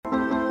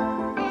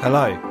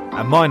Hello,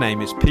 and my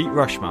name is Pete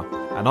Rushmer,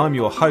 and I'm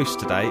your host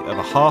today of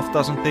A Half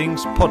Dozen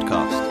Things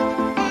podcast.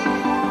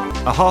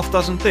 A Half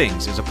Dozen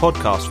Things is a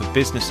podcast for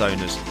business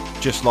owners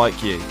just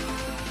like you.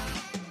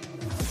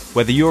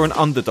 Whether you're an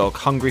underdog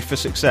hungry for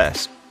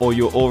success, or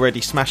you're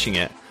already smashing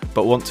it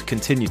but want to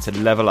continue to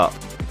level up,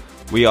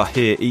 we are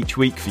here each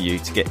week for you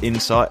to get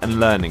insight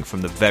and learning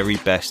from the very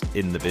best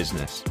in the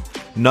business.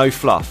 No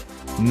fluff,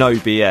 no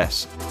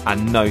BS,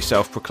 and no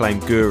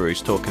self-proclaimed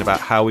gurus talking about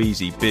how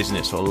easy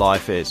business or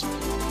life is.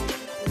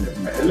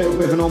 A little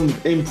bit of an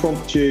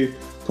impromptu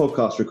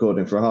podcast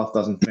recording for A Half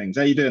Dozen Things.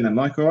 How you doing then,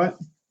 Mike? All right?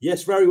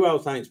 Yes, very well,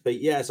 thanks,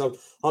 Pete. Yes,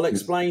 I'll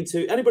explain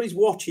to anybody's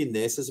watching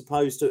this as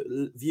opposed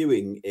to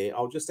viewing it.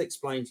 I'll just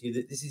explain to you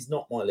that this is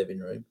not my living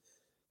room.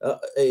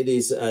 It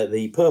is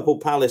the Purple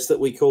Palace that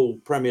we call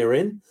Premier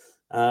Inn.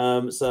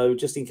 So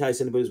just in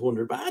case anybody's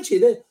wondering, but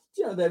actually,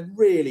 they're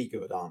really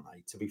good, aren't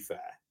they? To be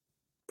fair,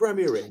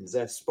 Premier Inns,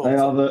 they're sponsor. They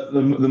are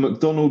the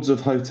McDonald's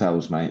of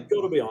hotels, mate.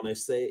 Got to be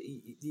honest,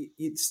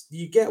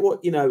 you get what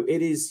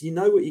it is. You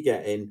know what you're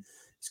getting.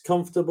 It's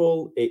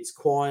comfortable. It's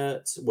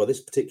quiet. Well,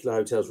 this particular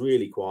hotel's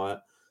really quiet,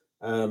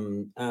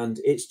 and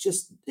it's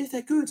just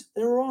they're good.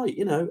 They're all right,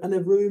 and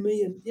they're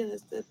roomy, and they're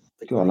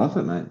God, I love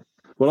it, mate.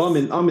 Well,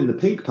 I'm in the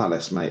Pink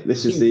Palace, mate.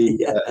 This is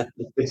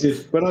this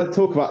is when I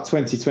talk about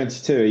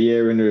 2022, a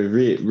year in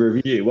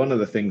review. One of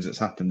the things that's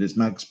happened is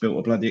Mag's built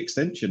a bloody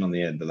extension on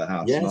the end of the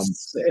house, and I'm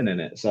sitting in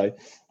it. So,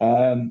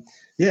 but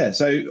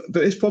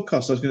this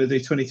podcast I was going to do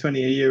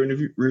 2020 a year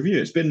in review.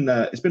 It's been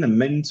a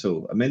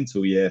mental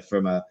year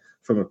from a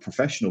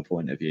professional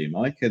point of view,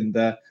 Mike, and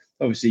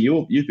obviously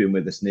you've been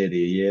with us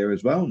nearly a year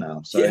as well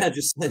now. So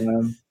it's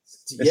flown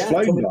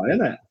by,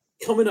 isn't it?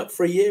 Coming up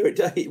for a year,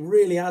 it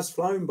really has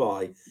flown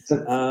by.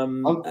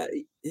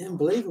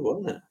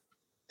 Unbelievable, isn't it?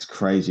 It's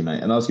crazy,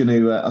 mate. And I was going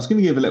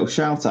to give a little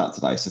shout out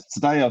today. So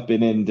today I've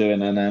been in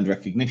doing an earned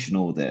recognition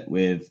audit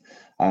with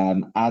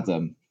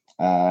Adam,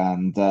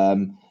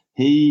 and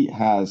he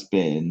has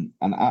been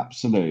an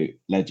absolute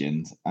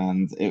legend.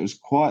 And it was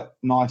quite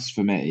nice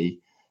for me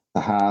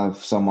to have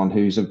someone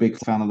who's a big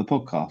fan of the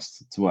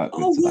podcast to work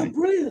with today.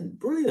 Yeah,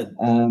 brilliant.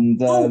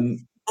 And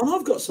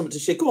I've got something to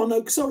share. Go on,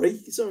 no, sorry.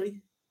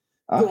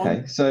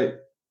 Okay, so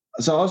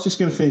I was just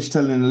going to finish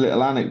telling a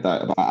little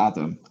anecdote about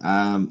Adam,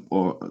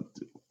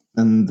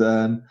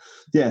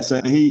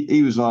 so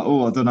he was like,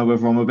 I don't know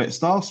whether I'm a bit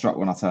starstruck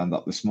when I turned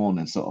up this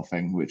morning, sort of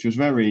thing, which was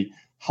very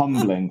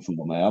humbling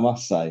for me, I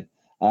must say.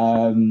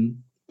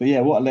 But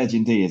yeah, what a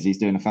legend he is. He's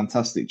doing a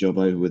fantastic job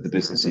over with the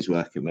business he's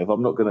working with.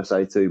 I'm not going to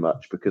say too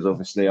much because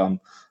obviously I'm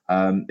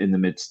in the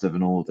midst of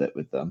an audit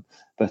with them.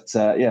 But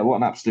what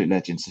an absolute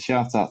legend. So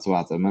shout out to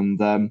Adam.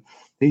 And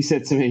he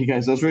said to me, he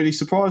goes, I was really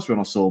surprised when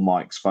I saw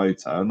Mike's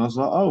photo. And I was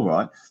like, oh,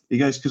 right. He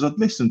goes, because I'd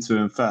listened to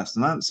him first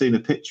and I hadn't seen a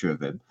picture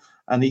of him.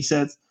 And he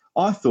said,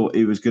 I thought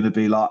he was going to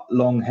be like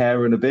long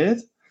hair and a beard.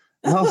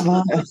 And I was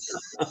like...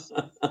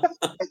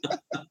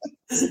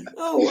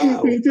 Oh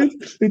wow!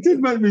 It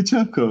did make me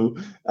chuckle.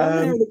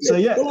 I did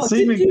have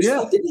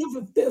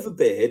a bit of a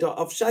beard.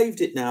 I've shaved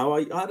it now.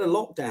 I had a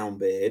lockdown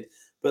beard,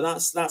 but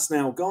that's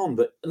now gone.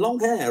 But long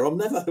hair, I've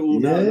never. I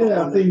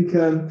think.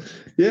 I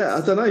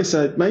don't know.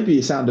 So maybe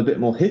you sound a bit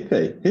more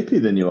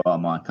hippie than you are,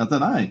 Mike. I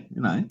don't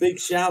know. Big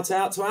shout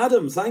out to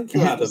Adam. Thank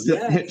you, Adam.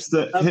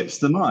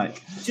 Hipster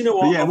Mike. Do you know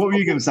what? But what were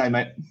you going to say,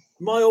 mate?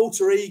 My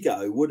alter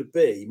ego would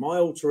be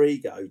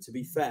to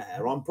be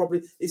fair.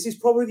 This is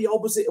probably the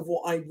opposite of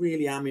what I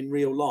really am in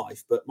real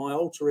life, but my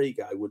alter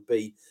ego would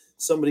be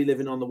somebody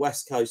living on the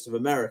west coast of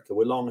America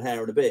with long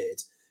hair and a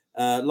beard,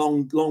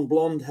 long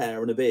blonde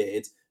hair and a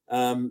beard,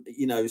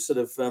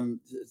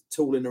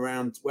 tooling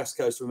around west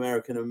coast of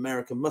America in an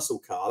American muscle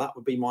car. That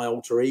would be my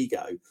alter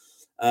ego,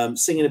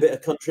 singing a bit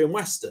of country and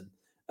western.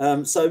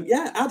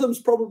 Adam's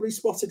probably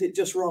spotted it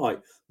just right.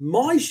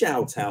 My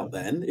shout out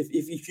then,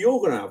 if you're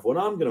going to have one,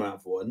 I'm going to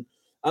have one.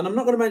 And I'm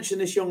not going to mention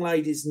this young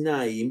lady's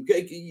name,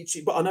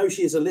 but I know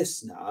she is a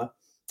listener.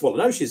 Well, I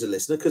know she's a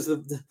listener because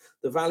the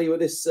value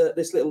of this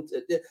little.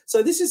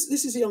 So this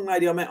is a young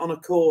lady I met on a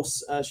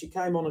course. She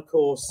came on a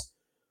course.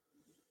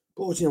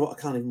 Oh, do you know what?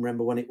 I can't even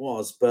remember when it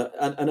was. But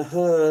and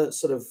her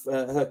sort of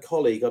her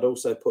colleague I'd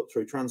also put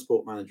through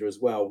Transport Manager as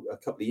well a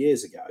couple of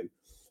years ago.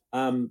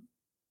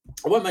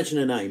 I won't mention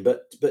her name,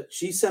 but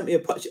she sent me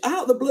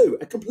out of the blue,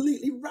 a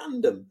completely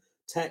random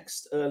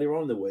text earlier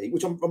on in the week,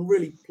 which I'm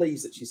really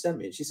pleased that she sent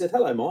me. She said,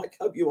 "Hello, Mike.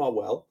 Hope you are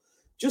well.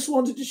 Just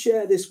wanted to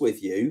share this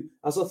with you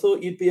as I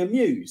thought you'd be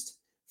amused.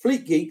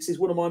 Fleet Geeks is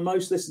one of my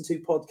most listened to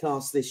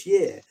podcasts this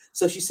year."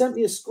 So she sent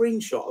me a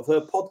screenshot of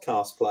her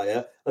podcast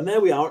player, and there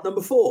we are at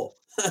number 4.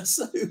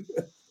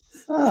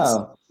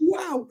 Wow.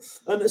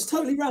 And it's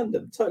totally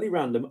random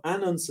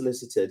and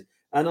unsolicited.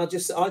 And I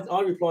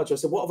replied to her, I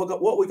said, what have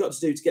we got to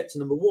do to get to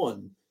number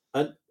 1?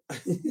 And I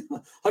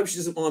hope she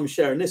doesn't mind me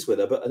sharing this with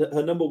her, but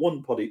her number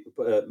 1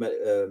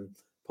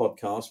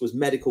 podcast was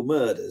Medical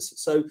Murders.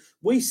 So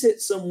we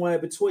sit somewhere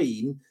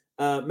between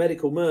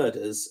Medical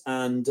Murders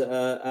and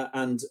a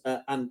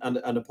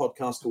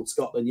podcast called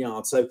Scotland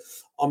Yard. So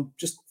I'm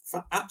just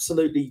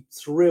absolutely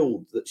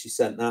thrilled that she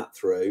sent that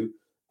through.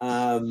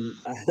 And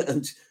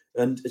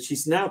And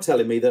she's now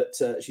telling me that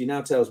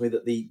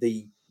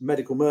the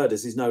medical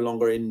murders is no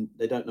longer in.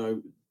 They don't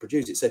know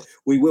produce it. So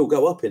we will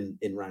go up in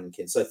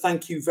ranking. So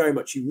thank you very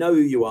much. You know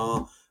who you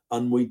are,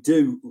 and we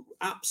do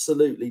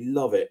absolutely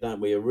love it,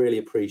 don't we? I really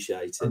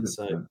appreciate it. 100%.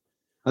 So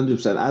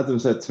 100%. Adam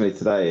said to me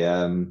today,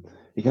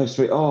 he goes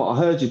to me, "Oh, I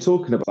heard you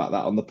talking about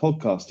that on the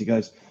podcast." He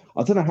goes,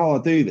 "I don't know how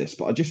I do this,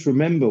 but I just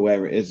remember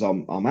where it is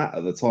I'm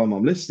at the time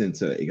I'm listening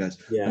to it." He goes,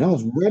 "And I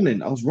was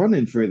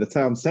running through the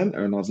town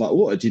centre, and I was like,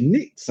 what, had you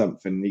nicked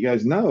something?" And he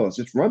goes, "No, I was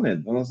just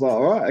running." And I was like,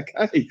 "All right,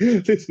 okay,"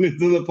 listening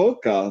to the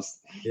podcast.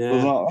 I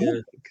was like,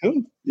 "Oh,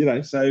 cool." You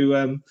know, so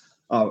do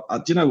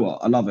you know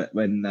what? I love it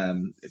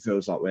when it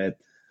feels like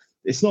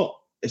it's not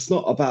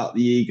about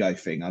the ego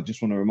thing. I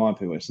just want to remind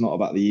people it's not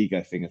about the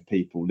ego thing of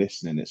people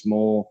listening. It's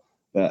more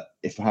that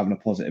if we're having a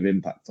positive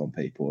impact on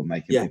people and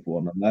making people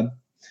want to learn,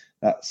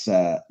 that's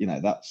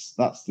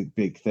that's the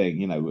big thing.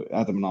 You know,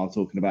 Adam and I were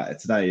talking about it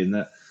today, in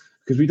that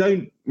because we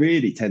don't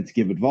really tend to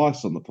give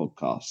advice on the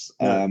podcast.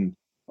 No.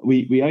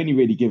 We only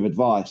really give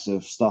advice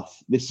of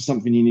stuff. This is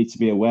something you need to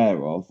be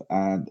aware of,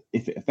 and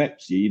if it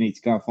affects you, you need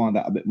to go and find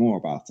out a bit more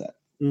about it.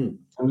 And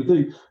we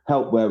do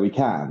help where we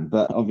can,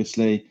 but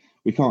obviously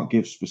we can't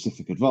give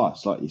specific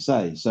advice, like you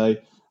say. So,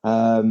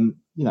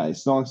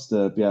 it's nice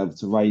to be able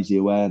to raise the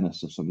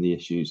awareness of some of the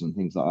issues and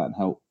things like that,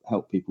 and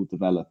help people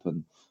develop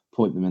and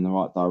point them in the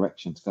right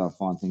direction to go and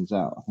find things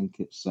out. I think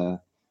it's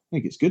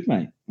good,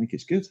 mate. I think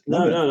it's good.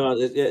 No.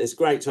 It's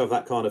great to have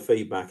that kind of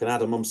feedback. And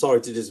Adam, I'm sorry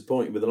to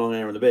disappoint you with the long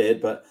hair and the beard,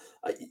 but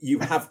you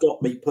have got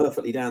me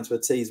perfectly down to a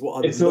T. It's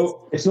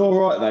all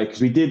right though,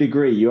 because we did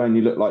agree you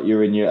only look like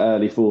you're in your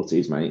early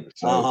 40s, mate.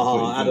 So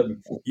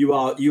Adam, you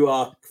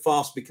are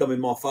fast becoming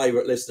my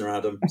favourite listener,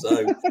 Adam.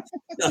 So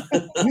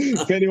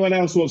if anyone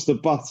else wants to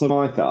butt a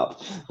mic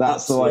up,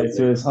 that's absolutely the way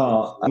to his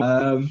heart.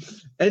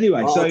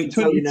 Anyway, so I can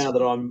tell you now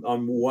that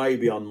I'm way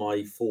beyond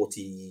my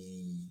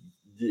 40.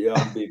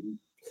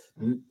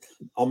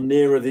 I'm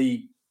nearer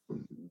the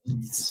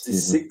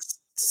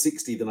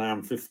 60 than I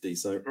am 50.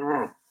 So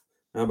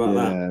how about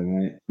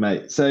that?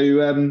 Mate. So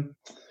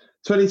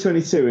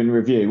 2022 in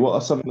review, what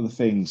are some of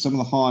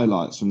the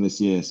highlights from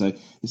this year? So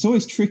it's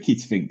always tricky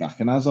to think back.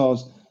 And as I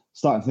was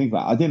starting to think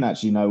about it, I didn't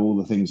actually know all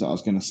the things that I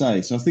was going to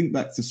say. So I think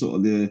back to sort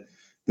of the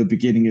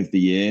beginning of the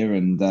year,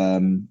 and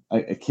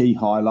a key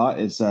highlight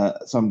is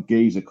some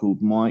geezer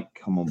called Mike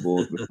come on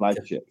board with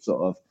Flagship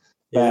sort of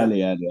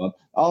fairly early on.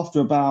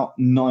 After about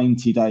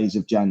 90 days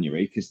of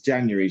January, because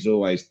January is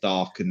always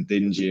dark and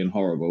dingy and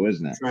horrible,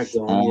 isn't it? Dragged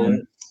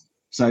on,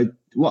 So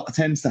what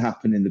tends to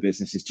happen in the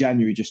business is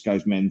January just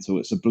goes mental.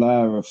 It's a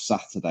blur of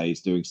Saturdays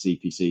doing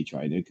CPC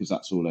training, because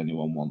that's all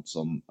anyone wants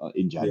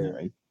in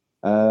January.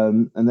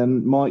 And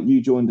then, Mike,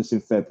 you joined us in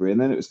February, and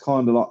then it was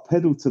kind of like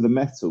pedal to the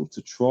metal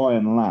to try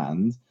and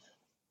land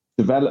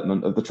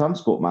development of the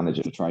transport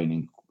manager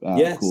training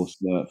course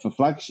for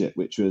Flagship,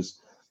 which was,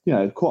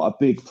 quite a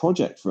big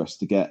project for us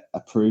to get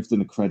approved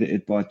and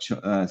accredited by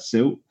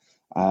SILT,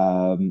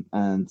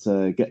 and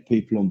to get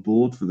people on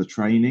board for the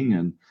training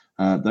and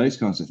those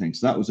kinds of things.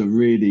 So that was a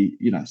really,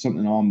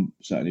 something I'm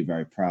certainly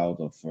very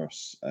proud of for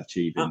us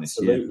achieving this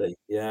year. Absolutely,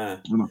 yeah.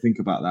 When I think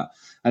about that,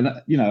 and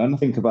and I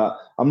think about,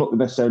 I'm not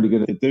necessarily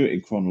going to do it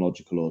in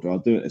chronological order. I'll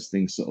do it as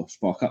things sort of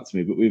spark up to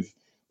me. But we've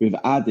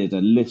added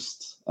a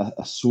list,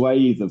 a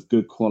swathe of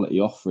good quality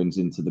offerings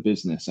into the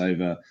business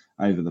over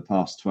the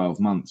past 12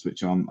 months,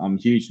 which I'm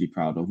hugely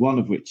proud of. One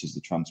of which is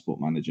the transport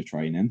manager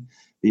training.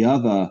 The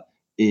other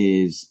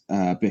is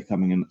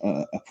becoming an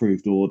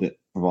approved audit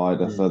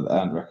provider for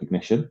earned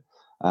recognition.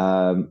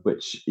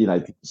 Which,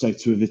 so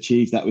to have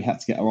achieved that, we had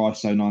to get our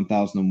ISO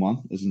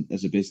 9001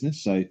 as a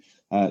business. So,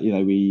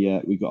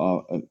 we got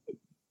our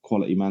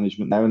quality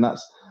management there, and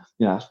that's,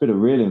 it's been a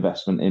real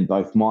investment in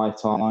both my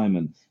time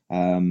and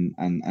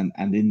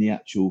in the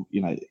actual,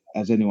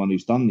 as anyone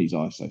who's done these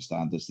ISO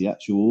standards, the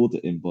actual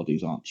auditing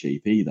bodies aren't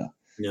cheap either.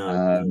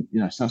 So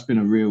that's been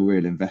a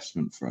real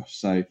investment for us.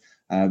 So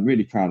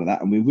really proud of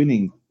that, and we're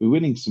winning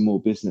some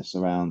more business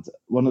around.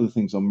 One of the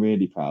things I'm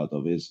really proud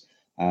of is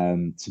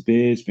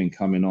Tabir's been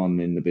coming on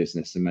in the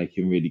business and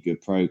making really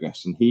good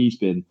progress, and he's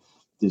been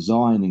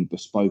designing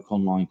bespoke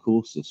online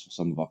courses for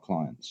some of our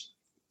clients.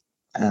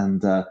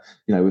 And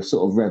we're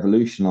sort of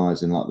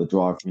revolutionising like the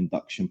driver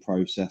induction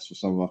process for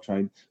some of our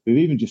training. We've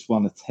even just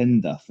won a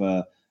tender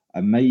for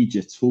a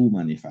major tool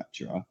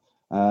manufacturer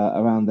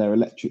around their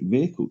electric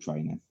vehicle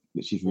training,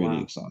 which is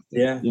really exciting.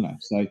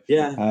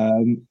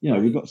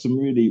 We've got some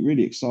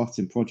really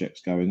exciting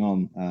projects going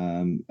on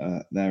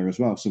there as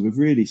well. So we've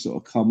really sort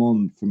of come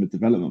on from a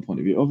development point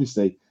of view.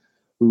 Obviously,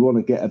 we want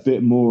to get a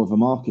bit more of a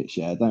market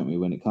share, don't we,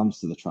 when it comes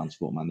to the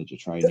transport manager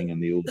training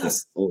and the audit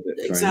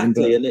exactly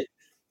training. And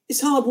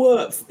it's hard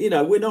work.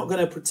 We're not going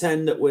to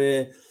pretend that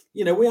we're,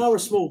 we are a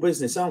small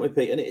business, aren't we,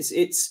 Pete? And it's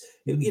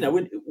we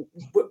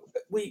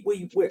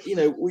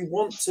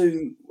want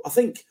to. I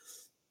think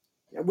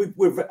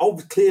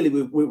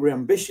we're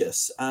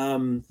ambitious,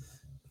 and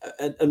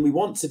we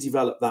want to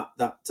develop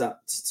that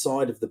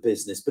side of the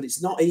business. But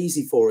it's not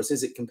easy for us,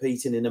 is it?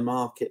 Competing in a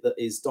market that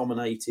is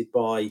dominated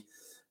by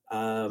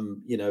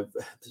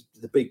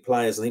The big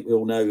players, I think we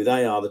all know who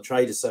they are, the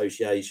trade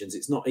associations.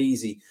 It's not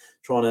easy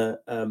trying to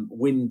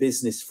win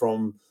business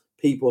from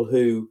people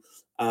who,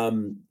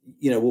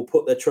 will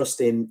put their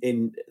trust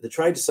in the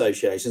trade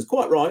associations.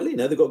 Quite rightly,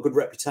 they've got good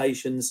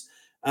reputations,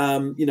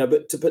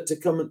 but to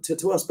come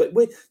to us. But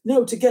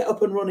to get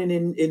up and running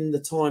in the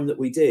time that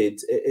we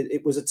did,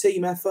 it was a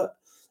team effort.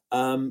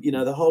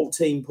 The whole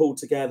team pulled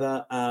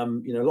together,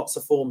 lots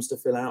of forms to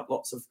fill out,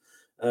 lots of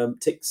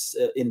ticks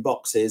in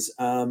boxes.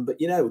 But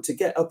to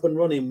get up and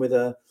running with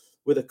a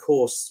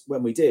course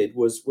when we did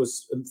was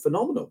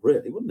phenomenal,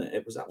 really, wasn't it?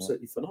 It was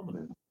absolutely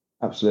phenomenal.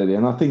 Absolutely.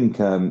 And I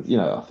think,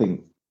 I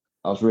think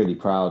I was really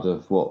proud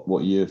of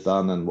what you've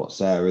done and what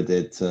Sarah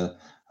did to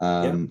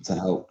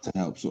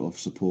help sort of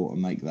support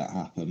and make that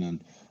happen.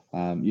 And,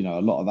 a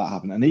lot of that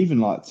happened. And even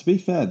to be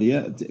fair,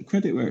 the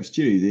credit where it's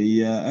due,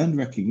 the earned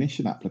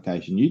recognition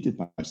application, you did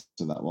most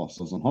of that whilst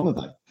I was on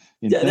holiday.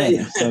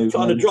 So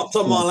kind of dropped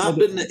on my lap,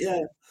 didn't it?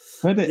 Yeah.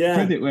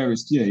 Credit where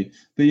it's due.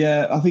 But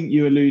yeah, I think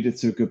you alluded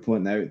to a good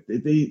point there.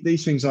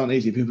 These things aren't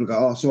easy. People go,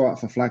 oh, it's all right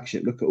for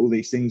flagship. Look at all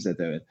these things they're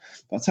doing.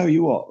 But I'll tell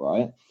you what,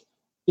 right?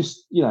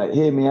 Just,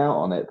 hear me out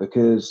on it,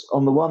 because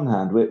on the one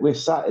hand, we're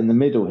sat in the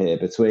middle here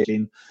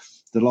between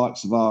the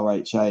likes of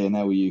RHA and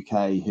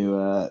LUK, who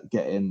are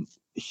getting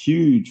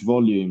huge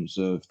volumes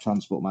of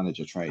transport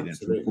manager training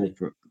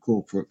from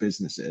corporate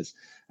businesses.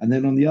 And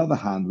then on the other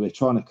hand, we're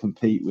trying to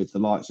compete with the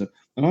likes of,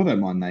 and I don't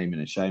mind naming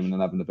and shaming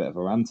and having a bit of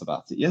a rant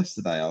about it.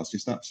 Yesterday, I was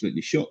just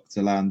absolutely shocked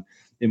to land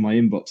in my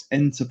inbox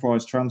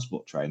Enterprise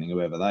Transport Training,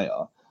 whoever they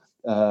are,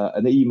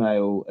 an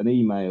email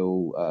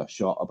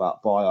shot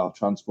about buy our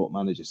transport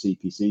manager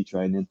CPC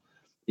training,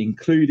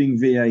 including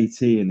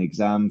VAT and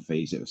exam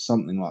fees. It was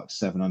something like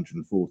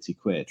 740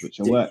 quid, which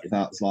I worked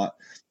out like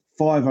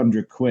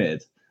 500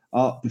 quid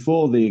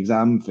before the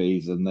exam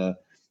fees and the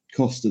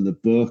cost of the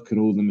book and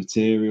all the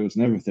materials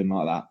and everything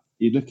like that.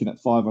 You're looking at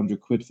 500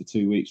 quid for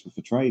 2 weeks worth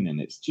of training.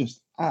 It's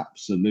just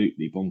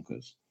absolutely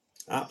bonkers.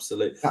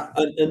 Absolutely.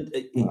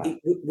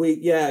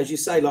 As you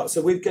say,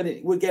 so we're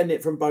getting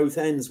it from both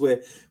ends.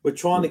 We're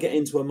trying to get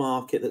into a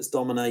market that's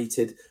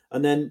dominated,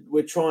 and then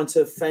we're trying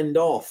to fend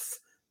off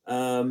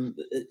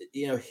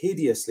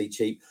hideously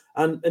cheap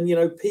and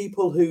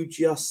people who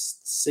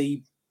just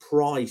see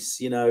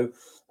price,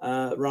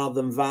 rather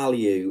than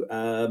value.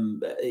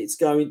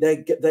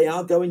 They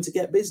are going to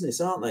get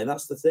business, aren't they?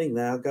 That's the thing.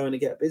 They are going to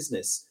get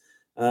business.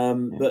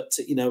 But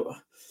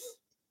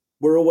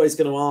we're always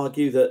going to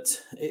argue that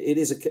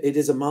it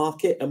is a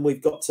market, and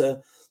we've got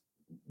to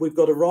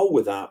roll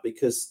with that,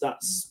 because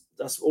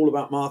that's all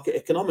about market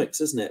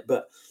economics, isn't it?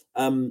 But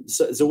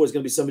so there's always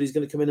going to be somebody who's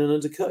going to come in and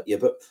undercut you.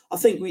 But I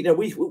think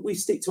we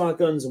stick to our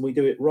guns and we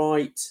do it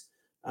right.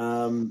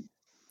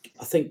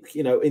 I think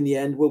in the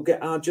end we'll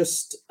get our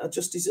just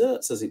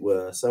desserts, as it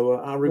were. So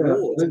our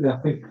reward. Yeah,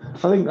 I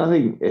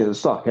think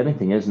it's like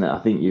anything, isn't it? I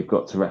think you've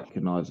got to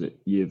recognise that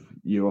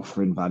you're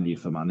offering value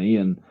for money,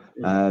 and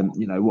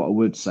what I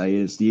would say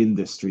is the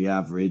industry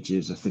average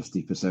is a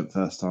 50%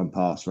 first time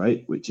pass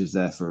rate, which is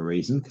there for a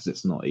reason, because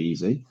it's not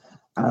easy,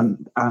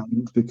 and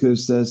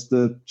because there's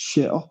the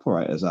shit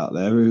operators out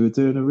there who are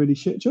doing a really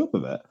shit job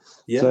of it.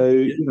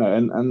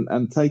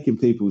 And taking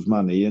people's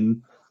money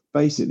and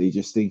basically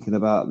just thinking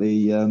about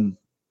the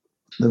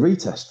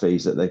retest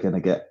fees that they're going to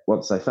get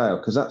once they fail,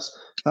 because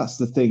that's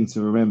the thing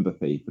to remember,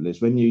 people,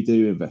 is when you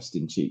do invest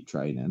in cheap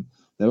training,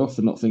 they're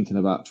often not thinking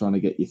about trying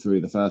to get you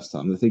through the first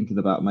time. They're thinking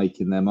about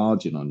making their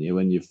margin on you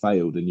when you've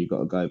failed and you've got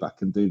to go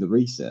back and do the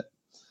reset.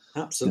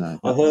 Absolutely.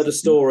 I heard a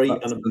story,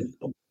 and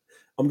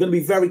I'm going to be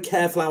very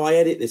careful how I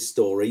edit this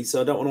story, so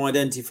I don't want to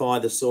identify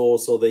the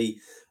source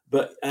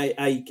but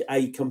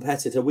a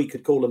competitor, we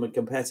could call them a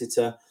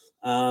competitor,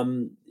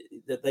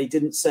 that they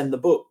didn't send the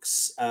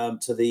books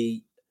to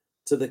the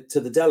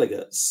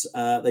delegates.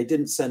 They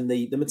didn't send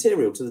the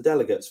material to the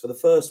delegates for the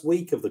first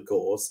week of the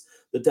course.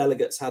 The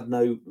delegates had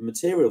no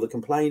material.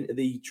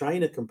 The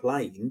trainer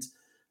complained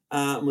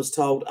and was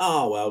told,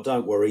 "Oh well,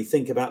 don't worry.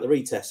 Think about the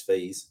retest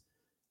fees."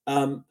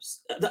 And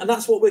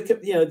that's what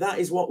that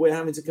is what we're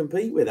having to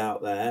compete with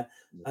out there.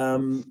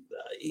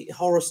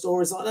 Horror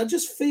stories like that. I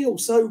just feel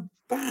so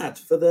bad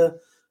for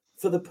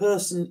the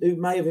person who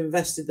may have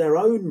invested their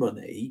own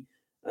money.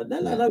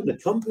 Not the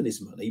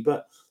company's money,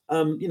 but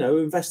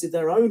invested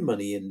their own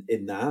money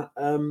in that.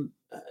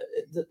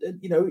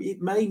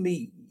 It may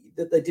mean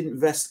that they didn't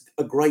invest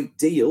a great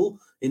deal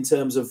in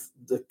terms of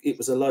it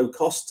was a low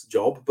cost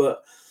job,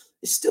 but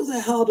it's still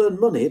their hard-earned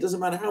money. It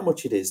doesn't matter how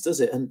much it is, does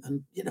it?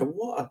 And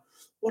what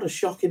a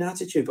shocking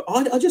attitude. But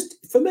I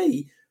just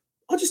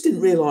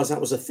didn't realise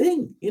that was a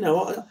thing.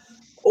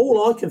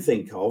 All I can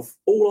think of,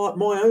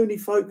 my only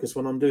focus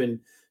when I'm doing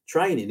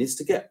training is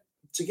to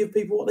give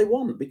people what they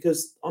want,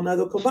 because I know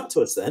they'll come back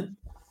to us then.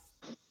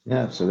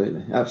 Yeah,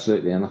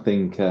 absolutely, and I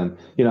think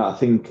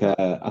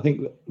I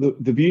think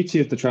the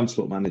beauty of the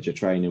transport manager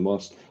training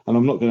was,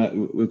 and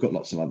we've got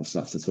lots of other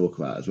stuff to talk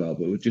about as well,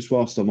 but just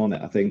whilst I'm on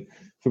it, I think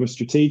from a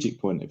strategic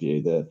point of view,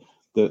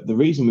 the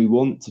reason we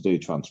want to do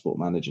transport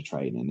manager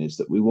training is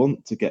that we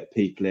want to get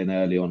people in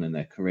early on in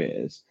their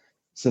careers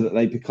so that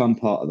they become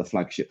part of the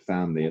flagship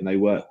family and they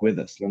work with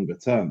us longer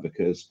term,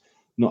 because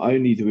not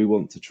only do we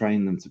want to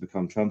train them to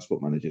become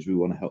transport managers, we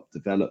want to help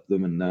develop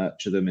them and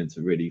nurture them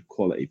into really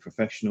quality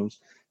professionals,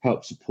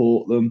 help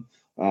support them,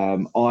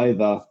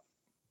 either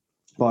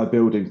by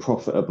building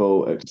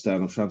profitable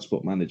external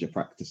transport manager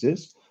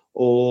practices,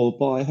 or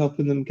by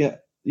helping them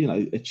get,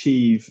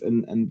 achieve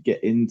and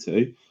get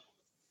into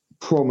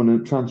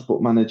prominent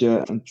transport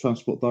manager and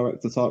transport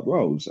director type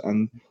roles,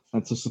 and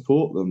to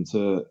support them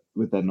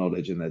with their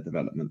knowledge and their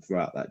development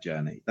throughout that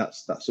journey.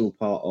 That's all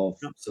part of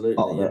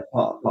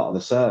part of the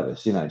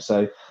service,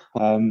 So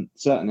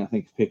certainly, I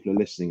think if people are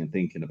listening and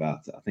thinking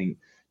about it, I think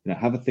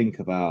have a think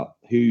about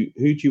who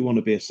do you want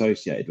to be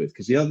associated with,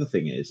 because the other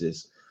thing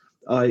is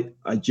I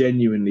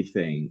genuinely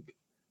think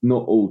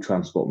not all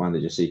transport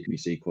manager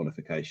CPC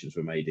qualifications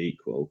were made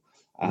equal,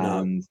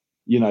 and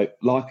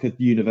like a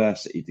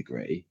university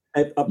degree.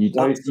 You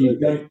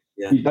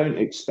don't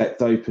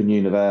expect Open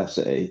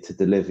University to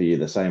deliver you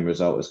the same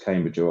result as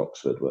Cambridge or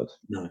Oxford would.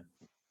 No.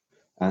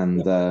 And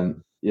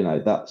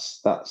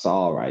that's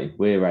our aim.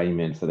 We're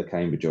aiming for the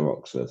Cambridge or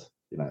Oxford.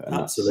 And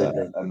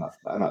absolutely.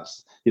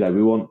 That's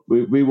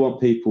we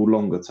want people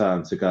longer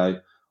term to go,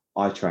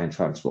 I train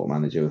transport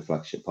manager with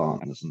Flagship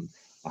Partners, and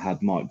I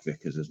had Mike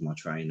Vickers as my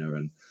trainer,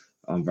 and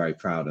I'm very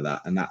proud of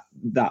that. And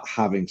that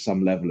having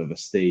some level of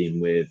esteem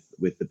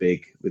with the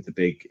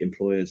big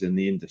employers in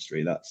the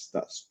industry, that's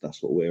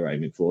what we're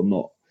aiming for.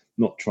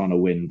 Not trying to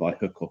win by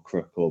hook or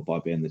crook or by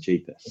being the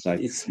cheapest. So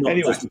it's not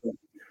just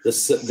the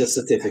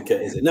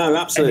certificate, is it? No,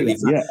 absolutely.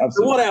 Anyway, yeah, absolutely.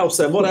 So what else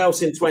then? What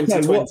else in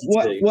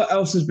 2022? What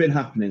else has been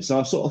happening? So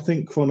I sort of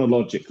think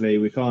chronologically,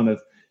 we're kind of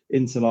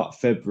into like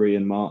February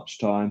and March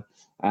time,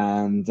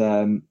 and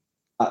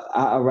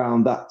at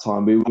around that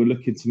time we were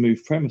looking to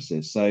move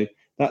premises. So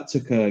that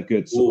took a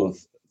good sort of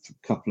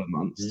couple of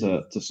months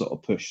to sort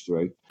of push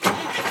through.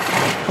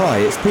 Hi,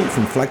 it's Pete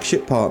from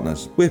Flagship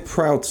Partners. We're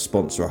proud to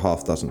sponsor a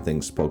Half Dozen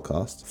Things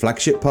podcast.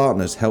 Flagship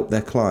Partners help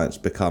their clients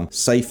become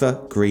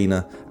safer,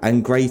 greener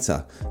and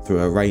greater through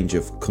a range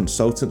of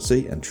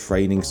consultancy and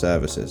training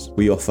services.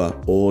 We offer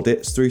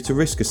audits through to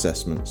risk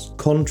assessments,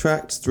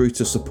 contracts through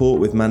to support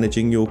with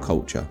managing your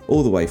culture,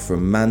 all the way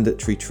from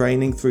mandatory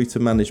training through to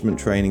management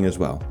training as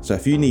well. So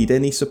if you need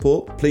any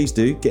support, please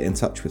do get in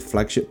touch with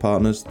Flagship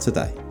Partners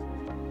today.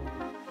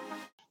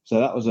 So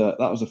that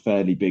was a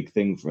fairly big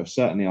thing for us.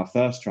 Certainly, our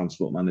first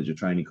transport manager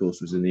training course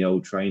was in the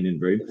old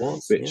training room,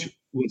 which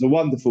was a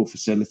wonderful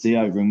facility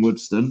over in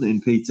Woodston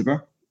in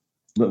Peterborough.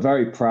 But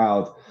very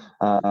proud.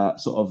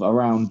 Sort of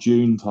around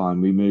June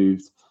time, we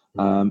moved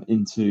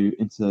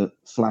into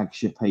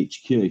Flagship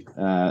HQ,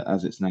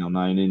 as it's now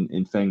known,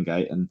 in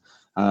Fengate, and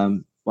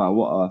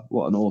wow,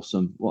 what an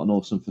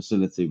awesome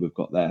facility we've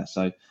got there.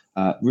 So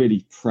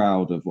really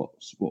proud of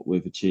what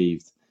we've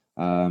achieved.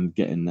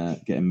 Getting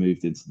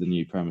moved into the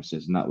new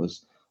premises, and that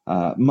was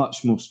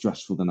much more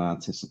stressful than I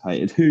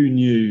anticipated. Who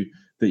knew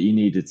that you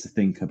needed to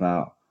think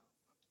about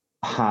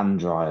hand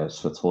dryers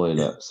for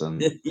toilets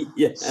and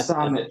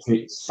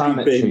sanitary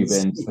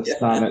bins for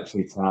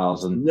sanitary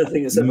towels, and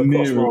nothing that's ever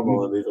crossed my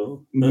mind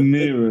before.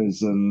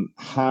 Mirrors and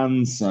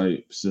hand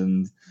soaps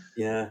and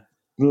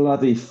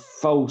bloody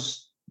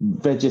false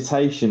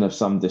vegetation of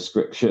some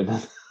description.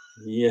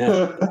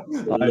 Yeah, I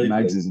hope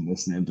Mags isn't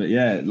listening, but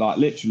like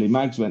literally,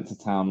 Mags went to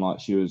town like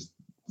she was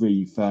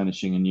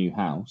refurnishing a new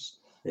house.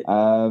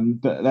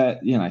 But there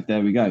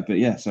we go.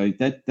 But so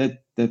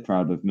they're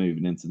proud of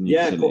moving into the new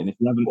facility. Cool. And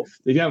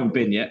if you haven't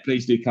been yet,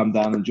 please do come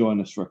down and join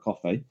us for a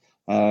coffee.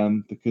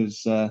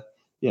 Because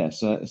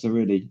it's a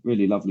really,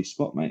 really lovely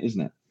spot, mate,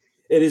 isn't it?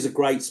 It is a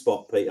great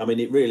spot, Pete. I mean,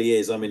 it really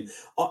is. I mean,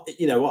 I'm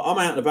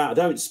out and about. I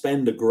don't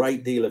spend a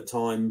great deal of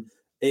time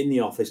in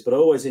the office, but I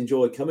always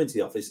enjoy coming to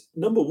the office.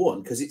 Number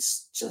one, because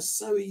it's just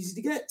so easy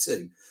to get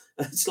to.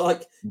 It's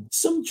like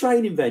some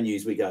training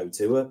venues we go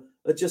to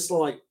are just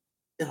like,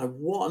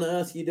 what on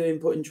earth are you doing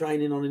putting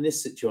training on in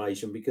this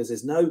situation? Because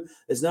there's no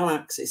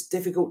access. It's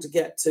difficult to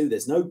get to.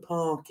 There's no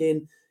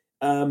parking.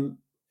 And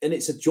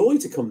it's a joy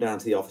to come down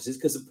to the offices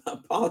because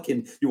the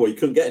parking, you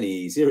couldn't get any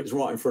easier. It's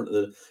right in front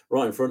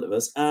of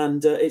us,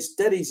 and it's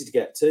dead easy to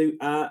get to.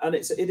 And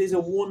it is a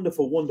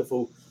wonderful,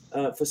 wonderful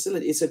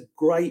facility. It's a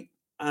great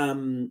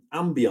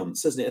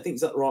ambience, isn't it? I think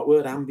is that the right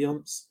word,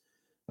 ambience?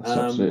 That's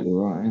absolutely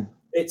right.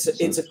 Yeah.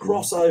 It's a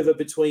crossover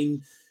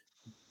between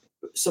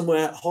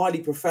somewhere highly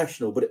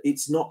professional, but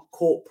it's not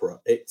corporate.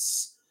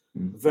 It's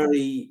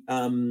very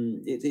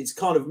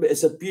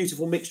it's a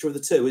beautiful mixture of the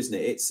two, isn't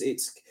it?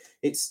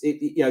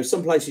 It's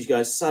some places you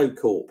go so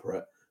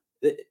corporate.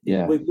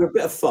 We're a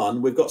bit of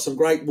fun. We've got some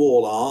great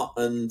wall art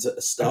and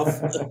stuff.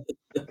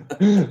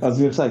 I was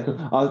going to say,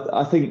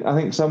 I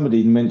think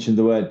somebody mentioned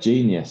the word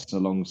genius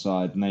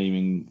alongside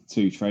naming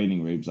 2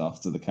 training rooms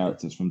after the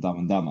characters from Dumb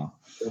and Dumber.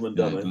 Dumb and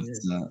Dumber.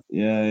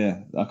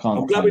 I can't.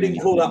 I'm glad we didn't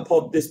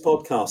call this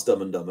podcast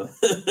Dumb and Dumber.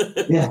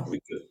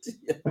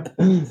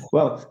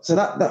 Well, so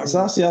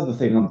that's the other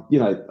thing.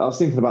 I was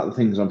thinking about the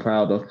things I'm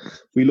proud of.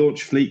 We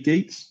launched Fleet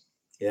Geeks.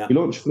 Yeah. We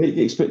launched Fleet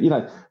Geeks, but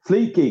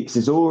Fleet Geeks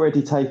is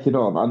already taken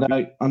on.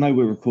 I know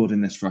we're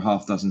recording this for a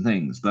half dozen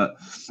things, but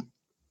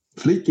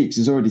Fleet Geeks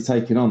has already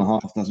taken on a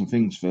half dozen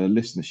things for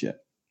listenership.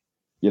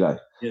 The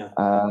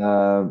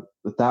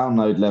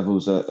download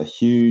levels are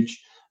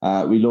huge.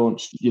 We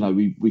launched,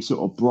 we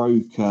sort of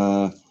broke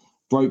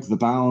the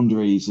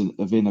boundaries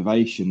of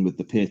innovation with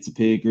the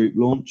peer-to-peer group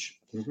launch.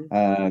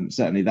 Mm-hmm.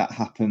 Certainly that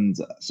happened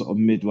sort of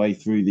midway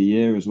through the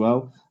year as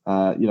well.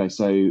 For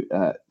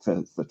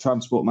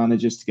transport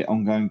managers to get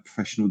ongoing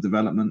professional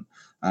development,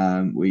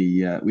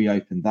 we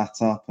opened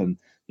that up, and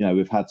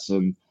we've had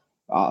some.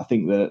 I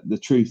think the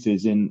truth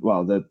is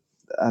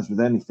as with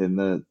anything,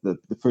 the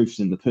proof's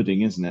in the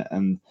pudding, isn't it?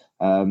 And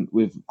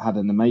we've had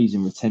an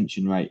amazing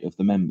retention rate of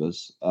the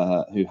members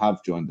who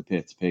have joined the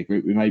peer-to-peer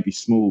group. We may be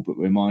small, but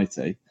we're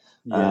mighty.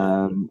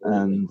 So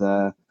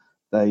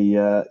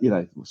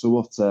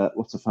what a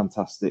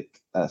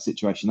fantastic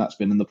situation that's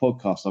been. And the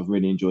podcast, I've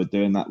really enjoyed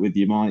doing that with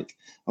you, Mike.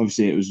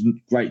 Obviously, it was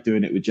great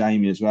doing it with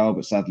Jamie as well,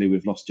 but sadly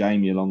we've lost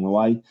Jamie along the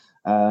way.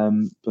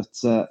 What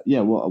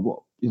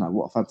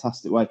a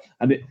fantastic way.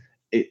 And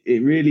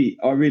it really,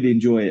 I really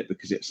enjoy it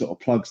because it sort of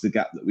plugs the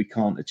gap that we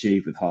can't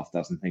achieve with half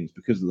dozen things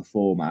because of the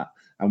format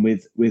and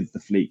with the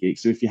Fleet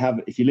Geeks. So if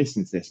you're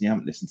listening to this and you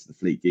haven't listened to the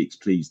Fleet Geeks,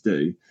 please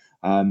do,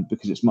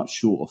 because it's much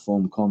shorter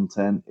form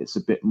content. It's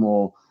a bit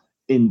more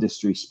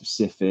industry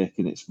specific,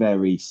 and it's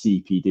very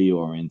CPD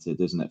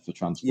oriented, isn't it, for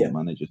transport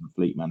managers and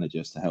fleet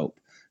managers to help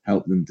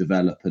them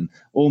develop, and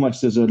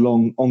almost as a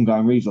long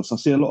ongoing resource. I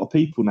see a lot of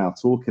people now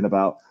talking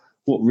about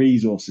what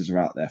resources are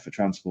out there for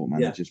transport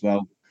managers.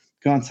 Well,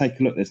 go and take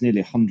a look. There's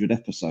nearly 100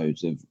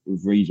 episodes of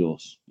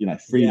resource,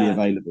 freely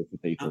available for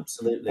people.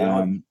 Absolutely.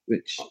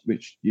 Which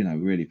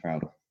really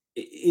proud of.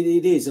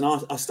 It is, and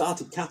I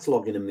started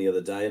cataloguing them the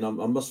other day, and I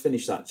must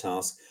finish that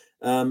task.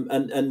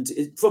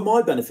 For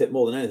my benefit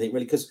more than anything,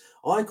 really, because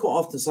I quite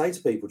often say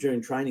to people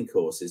during training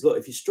courses, look,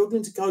 if you're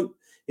struggling to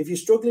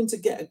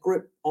get a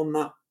grip on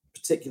that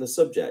particular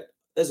subject,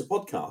 there's a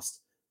podcast.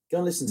 Go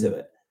and listen to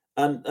it.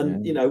 And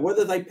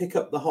whether they pick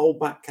up the whole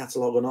back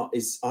catalogue or not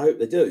I hope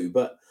they do.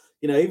 But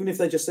even if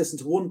they just listen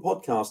to one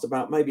podcast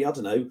about maybe, I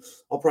don't know,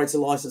 operator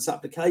license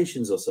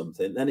applications or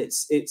something, then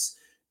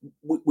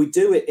we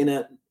do it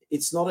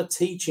it's not a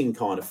teaching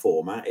kind of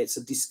format, it's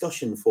a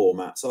discussion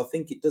format. So I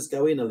think it does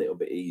go in a little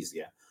bit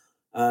easier.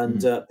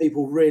 And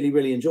people really,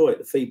 really enjoy it,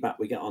 the feedback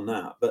we get on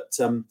that. But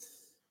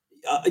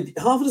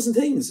half a dozen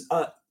things,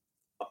 I'm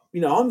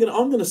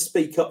going to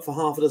speak up for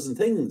half a dozen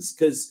things,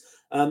 because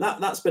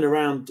that's been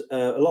around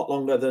a lot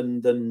longer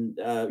than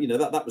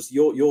that was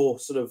your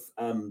sort of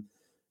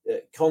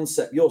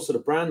concept, your sort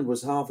of brand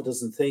was half a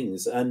dozen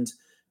things. And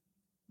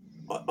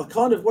I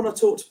kind of, when I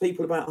talk to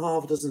people about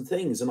half a dozen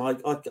things, and I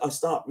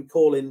start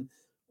recalling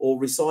or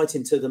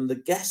reciting to them the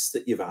guests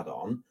that you've had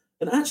on,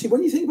 and actually,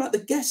 when you think about the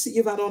guests that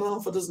you've had on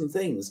half a dozen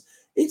things,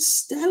 it's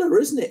stellar,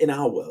 isn't it? In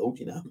our world,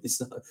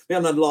 it's not, we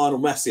haven't had Lionel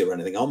Messi or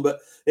anything on, but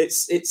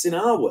it's in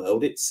our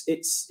world, it's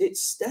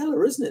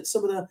stellar, isn't it?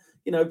 Some of the,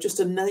 just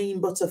to name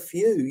but a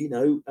few,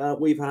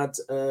 we've had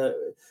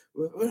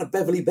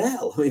Beverly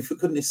Bell. I mean, for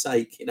goodness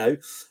sake,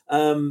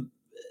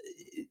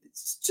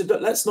 so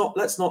let's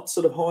not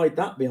sort of hide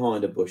that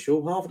behind a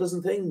bushel. Half a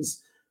dozen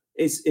things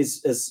is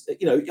as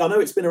I know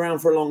it's been around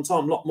for a long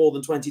time, not more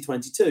than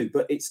 2022,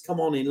 but it's come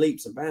on in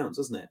leaps and bounds,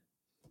 hasn't it?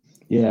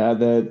 Yeah,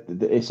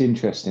 it's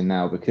interesting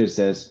now because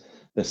there's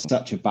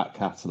such a back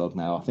catalogue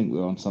now. I think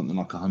we're on something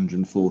like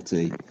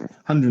 140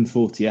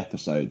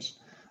 episodes.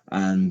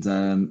 And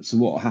so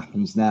what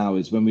happens now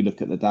is when we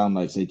look at the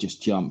downloads, they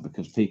just jump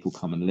because people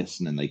come and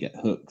listen and they get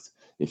hooked.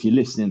 If you're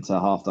listening to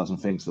half dozen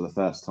things for the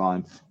first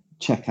time,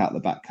 check out the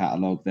back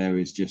catalogue. There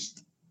is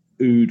just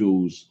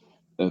oodles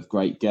of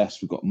great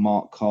guests. We've got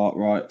Mark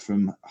Cartwright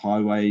from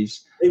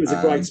Highways. He was a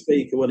great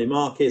speaker, wasn't he?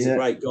 Mark is a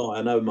great guy.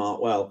 I know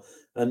Mark well,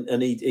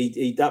 and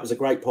he that was a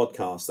great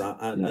podcast.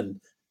 And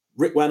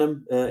Rick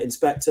Wenham,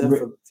 Inspector.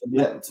 Rick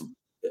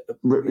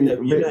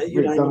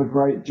done a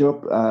great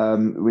job.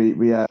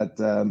 We had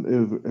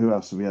who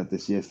else have we had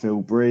this year?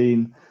 Phil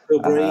Breen.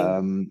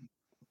 From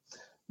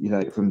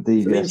DVSA. Some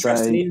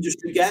interesting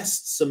industry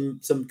guests,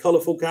 some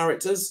colourful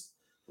characters.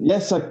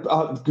 Yes,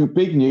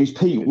 big news.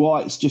 Pete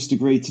White's just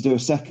agreed to do a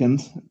second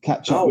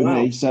catch up with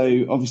me.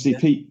 So obviously,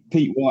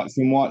 Pete White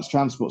from White's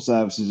Transport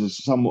Services is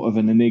somewhat of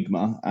an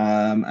enigma,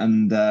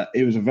 and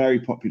it was a very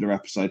popular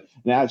episode.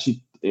 And it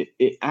actually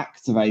it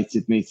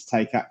activated me to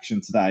take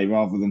action today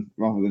rather than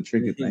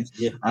triggered me.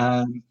 It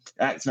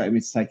activated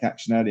me to take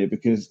action earlier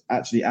because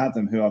actually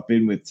Adam, who I've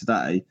been with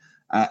today,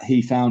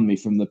 he found me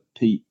from the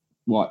Pete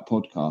White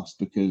podcast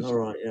because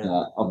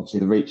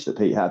obviously the reach that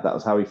Pete had, that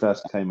was how he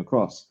first came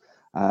across.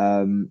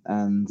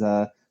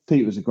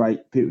 Pete was a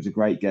great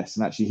guest,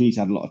 and actually he's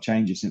had a lot of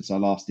changes since I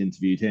last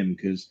interviewed him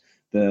because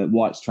the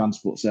White's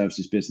Transport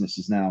Services business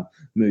has now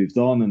moved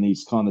on, and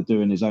he's kind of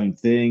doing his own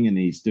thing, and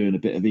he's doing a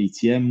bit of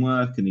ETM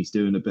work, and he's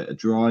doing a bit of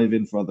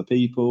driving for other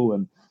people.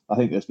 And I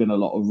think there's been a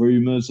lot of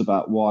rumours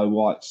about why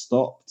White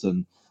stopped,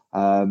 and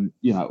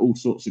all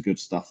sorts of good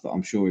stuff that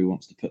I'm sure he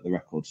wants to put the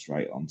record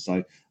straight on.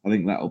 So I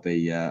think that'll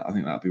be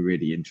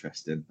really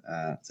interesting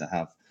to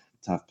have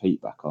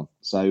Pete back on.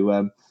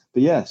 So.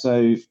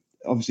 So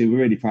obviously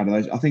we're really proud of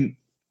those. I think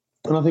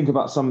when I think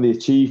about some of the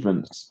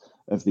achievements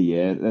of the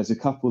year. There's a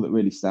couple that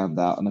really stand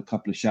out, and a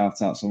couple of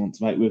shout outs I want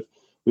to make.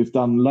 We've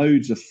done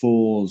loads of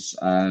FORS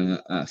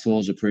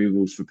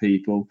approvals for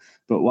people,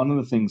 but one of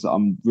the things that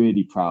I'm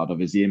really proud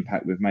of is the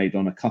impact we've made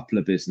on a couple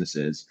of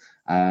businesses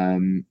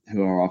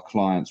who are our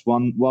clients.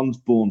 One's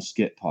Born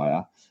Skip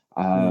Hire,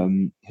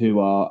 who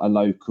are a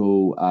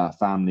local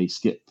family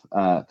skip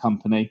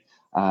company,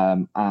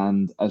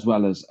 and as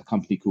well as a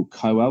company called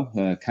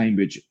Coel,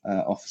 Cambridge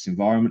Office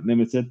Environment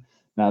Limited.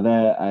 Now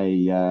they're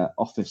a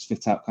office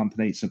fit out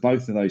company. So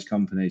both of those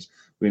companies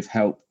we've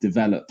helped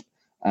develop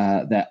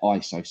their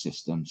ISO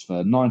systems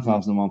for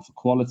 9001 for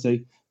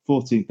quality,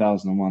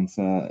 14001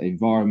 for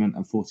environment,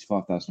 and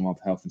 45001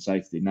 for health and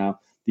safety. Now,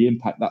 the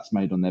impact that's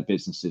made on their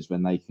businesses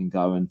when they can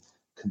go and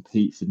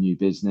compete for new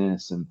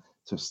business and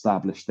to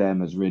establish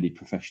them as really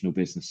professional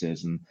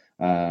businesses and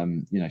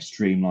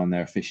streamline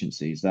their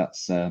efficiencies.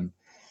 That's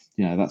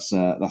that's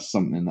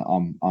something that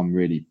I'm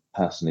really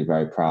personally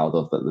very proud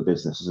of, that the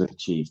business has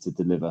achieved to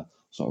deliver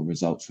sort of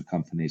results for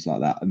companies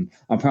like that. And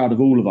I'm proud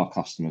of all of our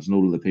customers and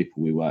all of the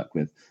people we work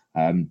with.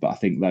 But I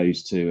think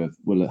those two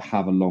will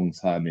have a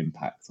long-term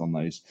impact on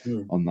those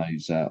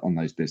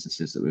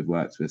businesses that we've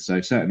worked with. So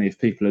certainly, if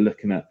people are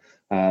looking at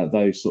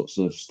those sorts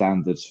of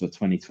standards for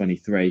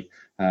 2023,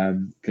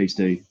 please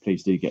do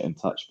get in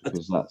touch,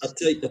 because I'll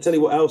tell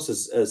you what else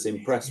has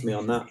impressed me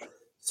on that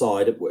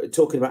side. We're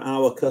talking about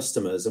our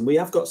customers, and we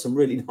have got some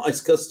really nice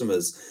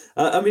customers.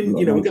 We're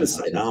going to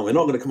say that, we're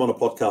not going to come on a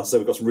podcast so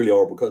we've got some really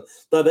horrible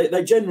customers.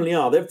 They generally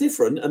are. They're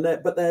different,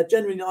 but they're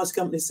generally nice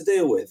companies to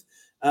deal with.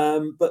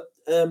 But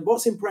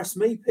what's impressed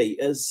me,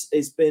 Pete, has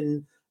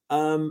been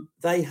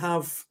they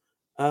have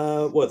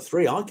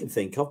three I can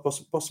think of,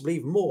 possibly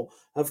even more,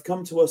 have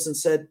come to us and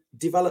said,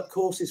 develop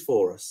courses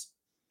for us.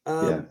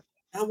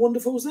 How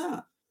wonderful is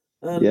that?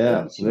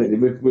 Absolutely.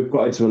 We've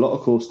got into a lot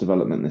of course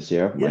development this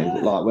year, haven't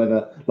we?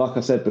 Like I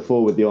said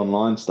before, with the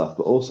online stuff,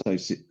 but also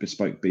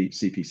bespoke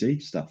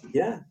CPC stuff.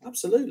 Yeah,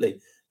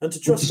 absolutely. And to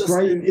trust us.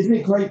 Great, isn't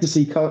it great to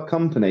see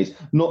companies,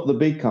 not the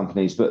big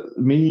companies, but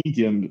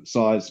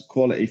medium-sized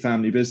quality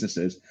family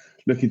businesses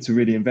looking to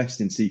really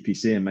invest in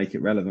CPC and make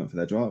it relevant for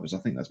their drivers? I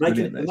think that's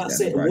brilliant. And that's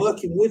it.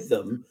 Working with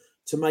them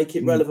to make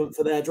it relevant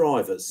for their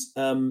drivers.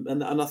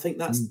 And I think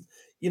that's.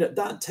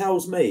 That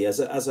tells me as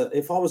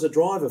if I was a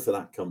driver for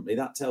that company,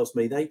 that tells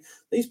me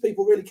these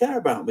people really care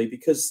about me,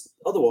 because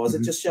otherwise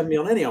they'd just send me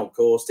on any old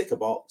course, tick a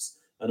box,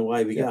 and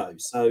away we go.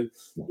 So,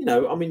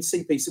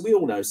 CPC, we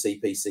all know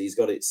CPC's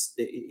got its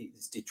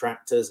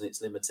detractors and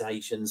its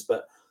limitations,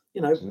 but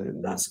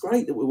that's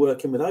great that we're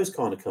working with those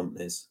kind of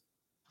companies.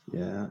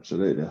 Yeah,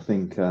 absolutely. I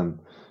think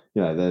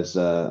there's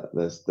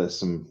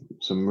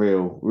some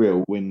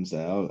real wins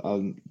there.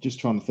 I'm just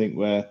trying to think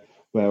where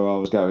I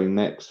was going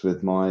next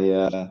with my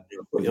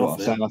what I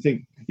was saying. I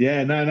think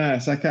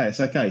it's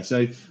okay.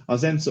 So I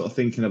was then sort of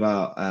thinking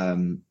about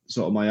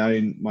sort of my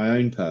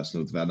own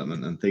personal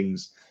development and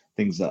things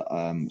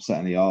that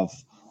certainly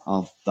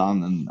I've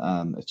done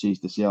and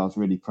achieved this year. I was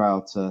really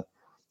proud to.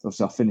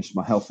 Obviously, I finished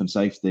my health and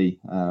safety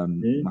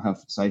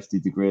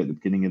degree at the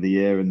beginning of the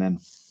year, and then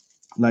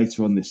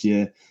later on this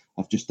year,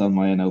 I've just done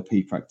my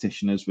NLP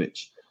practitioners,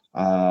 which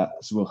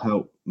will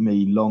help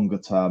me longer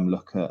term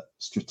look at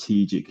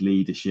strategic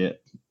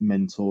leadership,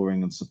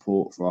 mentoring and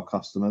support for our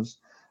customers,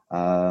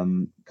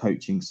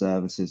 coaching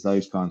services,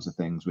 those kinds of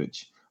things,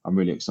 which I'm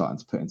really excited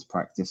to put into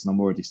practice. And I'm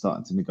already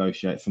starting to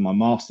negotiate for my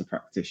master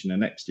practitioner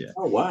next year.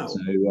 Oh, wow.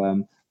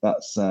 So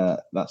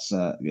that's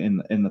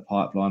in the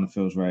pipeline and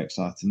feels very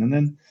exciting. And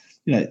then,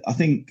 I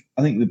think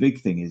the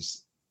big thing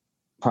is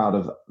proud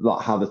of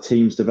how the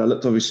team's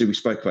developed. Obviously, we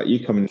spoke about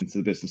you coming into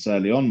the business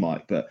early on,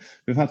 Mike, but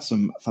we've had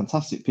some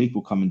fantastic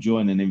people come and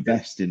join and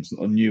invest in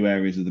sort of new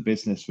areas of the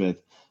business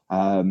with,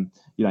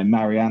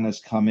 Mariana's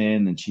come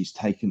in and she's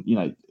taken,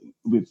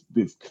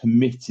 we've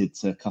committed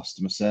to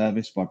customer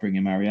service by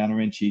bringing Mariana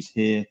in. She's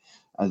here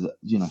as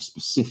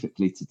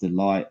specifically to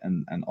delight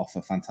and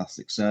offer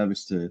fantastic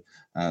service to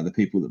the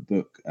people that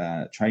book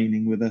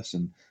training with us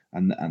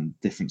and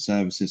different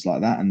services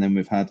like that. And then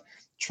we've had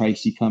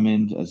Tracy come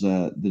in as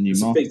the new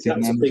marketing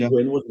manager. That's a big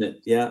win, wasn't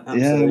it? Yeah,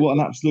 absolutely. Yeah, what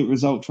an absolute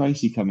result,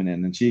 Tracy coming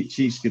in, and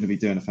she's going to be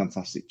doing a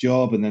fantastic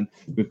job. And then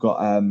we've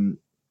got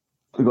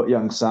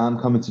young Sam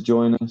coming to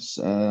join us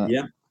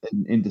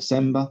in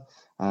December,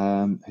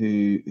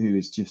 who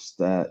is just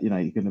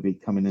going to be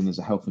coming in as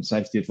a health and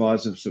safety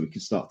advisor, so we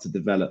can start to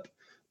develop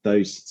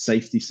those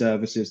safety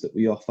services that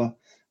we offer,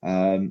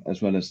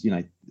 as well as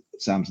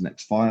Sam's an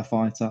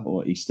ex-firefighter,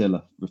 or he's still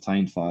a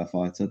retained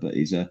firefighter, but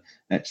he's a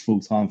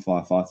ex-full-time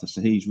firefighter.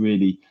 So he's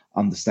really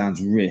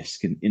understands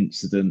risk and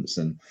incidents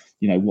and,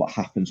 what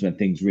happens when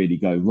things really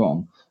go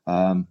wrong.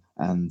 I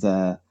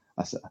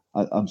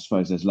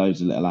suppose there's loads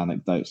of little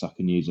anecdotes I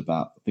can use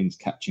about things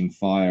catching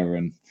fire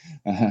and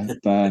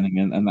burning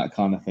and that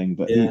kind of thing.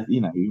 But,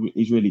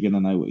 he's really going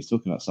to know what he's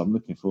talking about. So I'm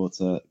looking forward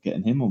to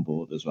getting him on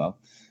board as well.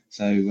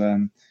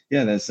 So,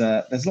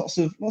 there's lots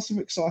of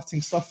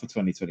exciting stuff for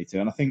 2022.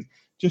 And I think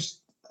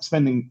just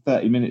spending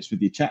 30 minutes with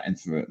you chatting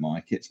through it,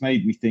 Mike, it's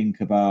made me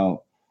think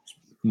about,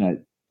 the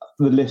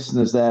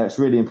listeners there. It's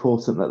really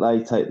important that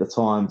they take the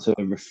time to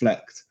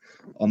reflect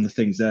on the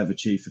things they've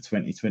achieved for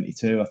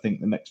 2022. I think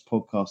the next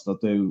podcast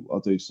I'll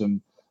do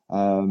some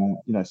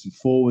some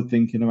forward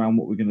thinking around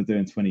what we're going to do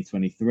in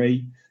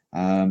 2023,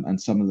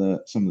 and some of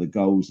the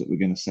goals that we're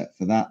going to set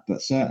for that.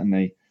 But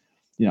certainly,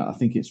 I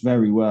think it's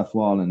very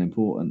worthwhile and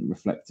important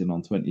reflecting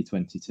on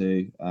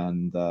 2022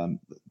 and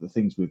the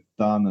things we've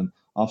done. And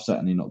I've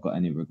certainly not got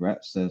any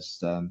regrets.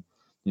 There's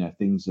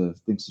things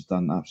have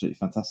done absolutely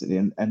fantastically.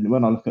 And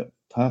when I look at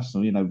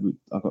personal,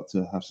 I got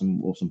to have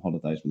some awesome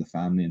holidays with the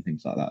family and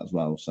things like that as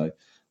well. So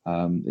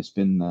it's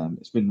been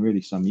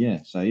really some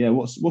year. So yeah,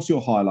 what's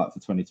your highlight for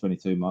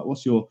 2022, Mike?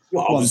 What's your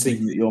one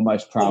thing that you're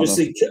most proud of?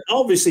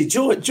 Obviously,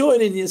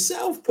 joining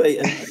yourself, Pete.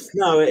 And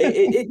no,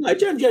 it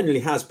generally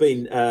has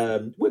been.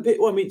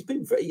 It's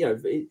been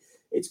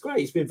it's great.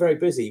 It's been very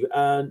busy,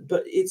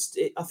 but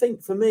I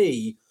think for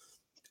me,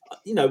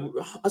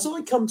 as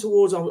I come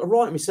towards, I'm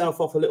writing myself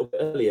off a little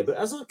bit earlier, but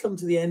as I come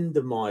to the end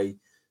of my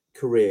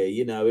career,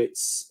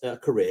 it's a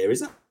career, is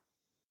that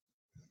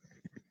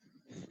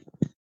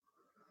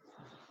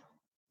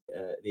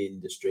the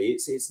industry?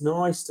 It's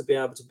nice to be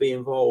able to be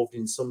involved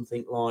in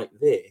something like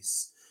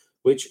this,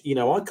 which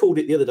I called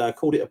it the other day. I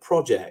called it a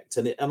project,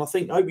 and I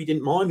think nobody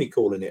didn't mind me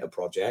calling it a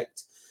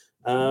project,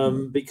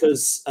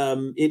 because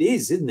it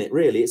is, isn't it?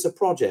 Really, it's a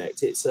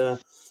project.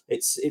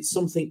 It's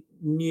something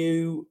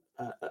new.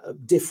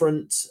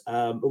 Different.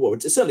 Well,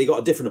 it's certainly got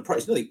a different approach.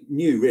 It's nothing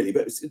new, really,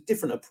 but it's a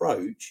different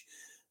approach.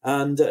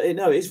 And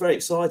it's very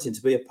exciting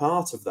to be a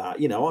part of that.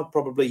 I'd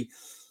probably,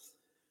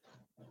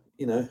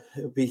 it'll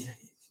be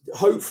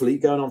hopefully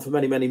going on for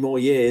many, many more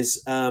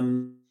years.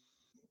 It'll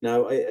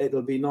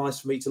be nice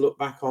for me to look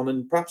back on,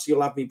 and perhaps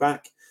you'll have me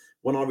back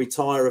when I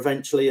retire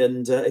eventually.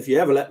 And if you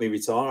ever let me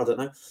retire, I don't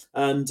know.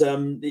 And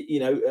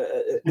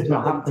it's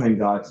not happening,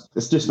 guys.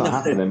 It's just not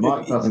happening.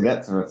 Mike doesn't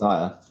get to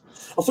retire.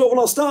 I thought, well,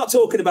 I'll start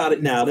talking about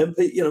it now. Then,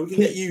 we can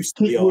get used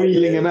to keep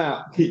wheeling him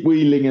out. Keep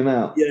wheeling him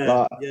out.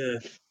 Yeah, yeah.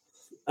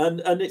 And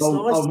it's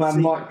nice. Old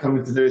man Mike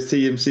coming to do his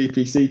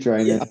TMCPC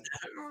training. Yeah.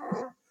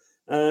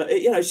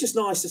 It's just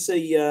nice to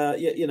see.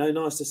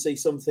 Nice to see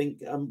something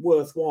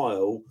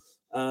worthwhile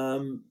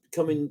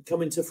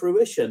coming to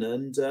fruition.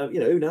 And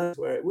who knows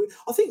where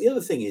I think the other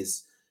thing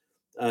is,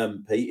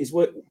 Pete, is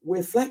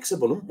we're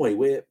flexible, aren't we?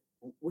 We're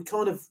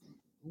kind of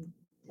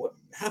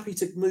happy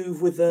to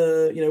move with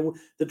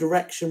the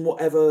direction,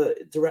 whatever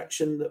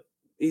direction that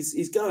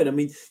is going. I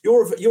mean,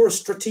 you're a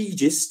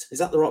strategist. Is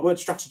that the right word?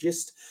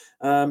 Strategist.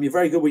 You're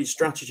very good with your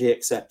strategy,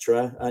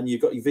 etc., and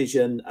you've got your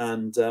vision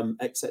and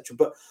etc.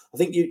 But I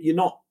think you're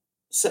not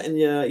setting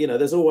your.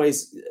 There's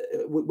always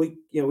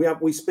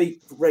we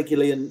speak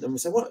regularly and we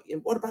say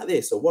what about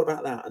this or what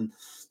about that, and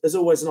there's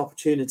always an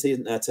opportunity,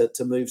 isn't there,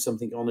 to move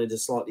something on in a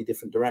slightly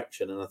different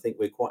direction, and I think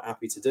we're quite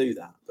happy to do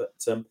that. But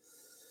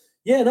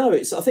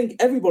I think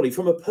everybody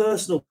from a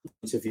personal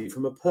point of view,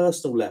 from a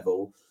personal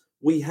level,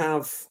 we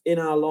have in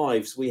our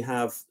lives, we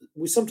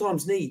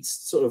sometimes need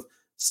sort of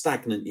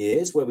stagnant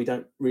years where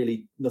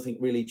nothing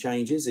really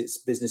changes. It's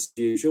business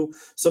as usual.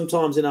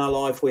 Sometimes in our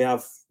life we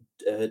have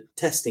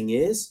testing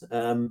years,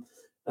 and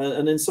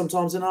then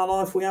sometimes in our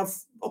life we have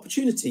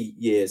opportunity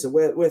years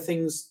where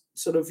things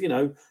sort of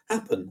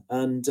happen.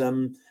 And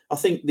I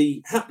think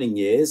the happening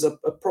years are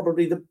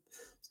probably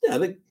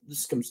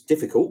this becomes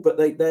difficult, but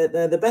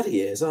they're the better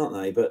years, aren't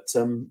they? But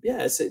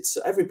it's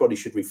everybody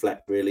should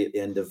reflect really at the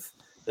end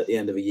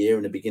of a year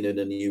and the beginning of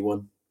a new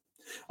one.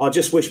 I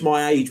just wish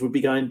my age would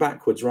be going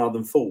backwards rather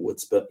than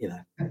forwards, but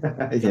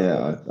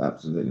Yeah,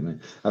 absolutely, mate.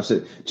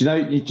 Absolutely.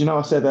 Do you know?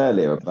 I said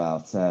earlier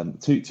about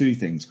two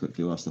things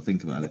quickly whilst I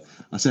think about it.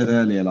 I said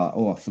earlier,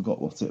 I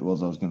forgot what it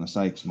was I was going to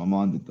say because my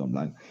mind had gone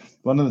blank.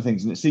 One of the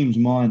things, and it seems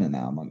minor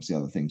now amongst the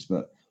other things,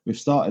 but we've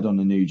started on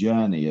a new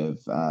journey of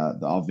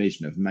our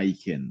vision of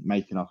making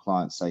our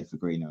clients safer,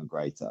 greener, and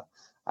greater,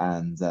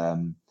 and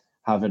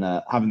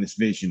having this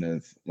vision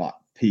of like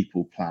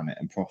people, planet,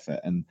 and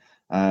profit. And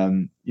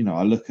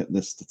I look at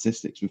the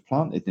statistics. We've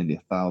planted nearly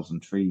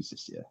 1,000 trees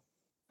this year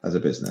as a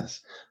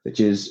business, which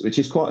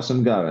is quite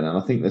some going. And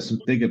I think there's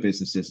some bigger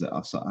businesses that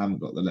haven't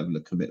got the level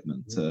of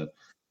commitment to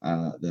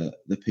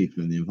the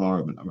people and the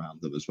environment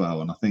around them as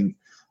well. And I think.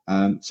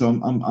 So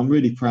I'm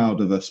really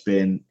proud of us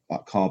being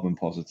like carbon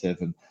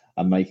positive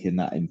and making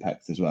that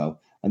impact as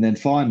well. And then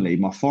finally,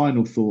 my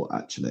final thought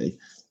actually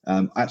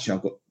I've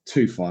got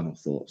two final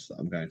thoughts that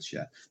I'm going to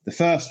share. The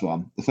first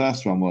one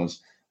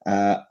was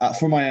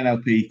from my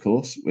NLP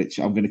course, which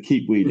I'm going to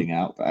keep wheeling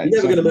out. But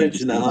you're never going to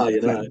mention that, are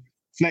you?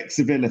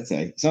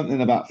 Flexibility,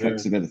 something about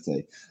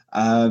flexibility.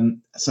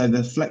 So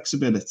the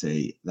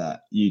flexibility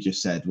that you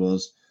just said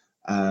was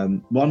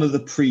one of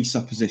the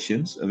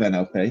presuppositions of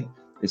NLP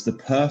is the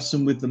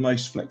person with the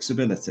most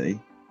flexibility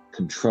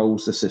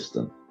controls the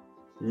system,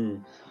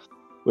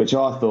 which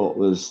I thought that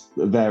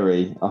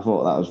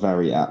was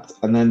very apt.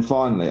 And then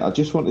finally, I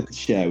just wanted to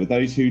share with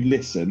those who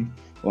listen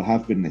or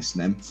have been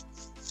listening,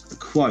 a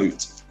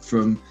quote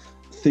from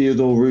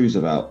Theodore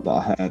Roosevelt that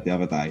I heard the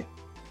other day,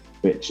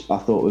 which I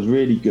thought was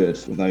really good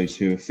for those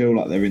who feel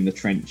like they're in the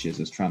trenches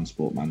as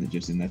transport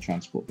managers in their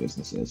transport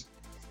businesses.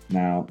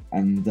 now,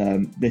 and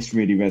this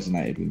really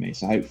resonated with me.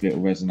 So hopefully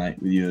it'll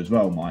resonate with you as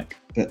well, Mike.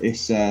 But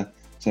it's so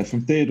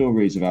from Theodore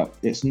Roosevelt: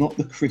 it's not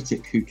the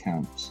critic who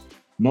counts,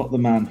 not the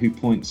man who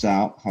points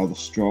out how the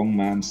strong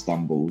man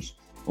stumbles,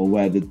 or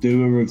where the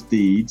doer of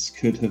deeds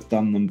could have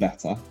done them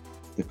better.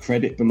 The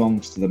credit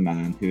belongs to the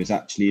man who is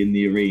actually in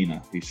the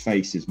arena, whose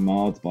face is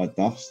marred by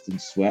dust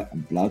and sweat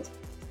and blood,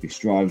 who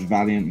strives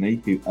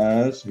valiantly, who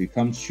errs, who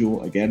comes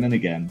short again and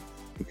again,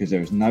 because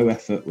there is no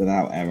effort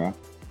without error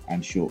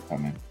and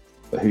shortcoming,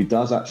 but who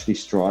does actually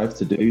strive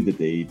to do the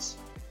deeds,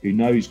 who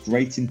knows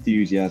great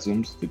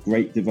enthusiasms, the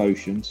great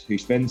devotions, who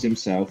spends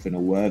himself in a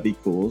worthy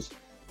cause,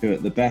 who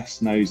at the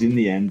best knows in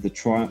the end the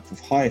triumph of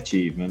high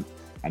achievement,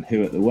 and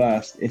who at the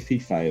worst, if he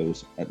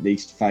fails, at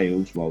least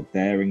fails while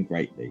daring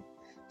greatly,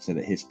 so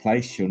that his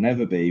place shall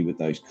never be with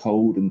those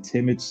cold and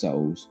timid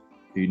souls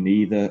who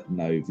neither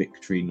know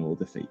victory nor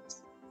defeat.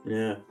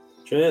 Yeah.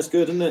 That's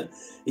good, isn't it?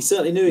 He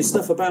certainly knew his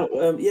stuff about.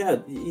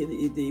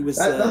 He was.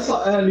 That's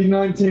like early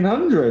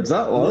 1900s.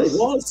 That was. It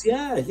was,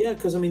 yeah.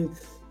 Because I mean,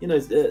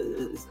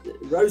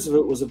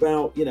 Roosevelt was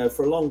about,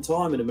 for a long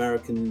time in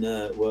American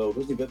world,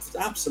 wasn't he? But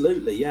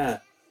absolutely, yeah.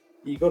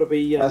 You got to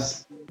be.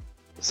 That's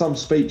some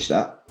speech.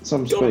 I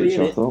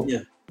thought. Yeah,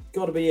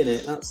 got to be in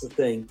it. That's the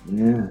thing.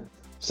 Yeah.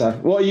 So,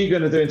 what are you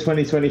going to do in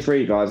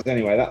 2023, guys?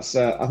 Anyway, that's.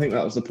 I think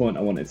that was the point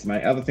I wanted to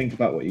make. Have a think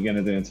about what you're going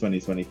to do in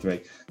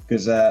 2023,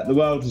 because the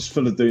world is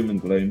full of doom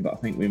and gloom, but I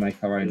think we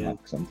make our own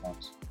luck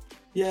sometimes.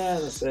 Yeah,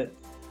 that's it.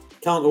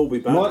 Can't all be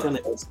bad, can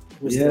it?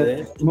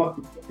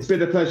 It's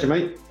been a pleasure,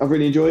 mate. I've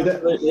really enjoyed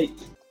it.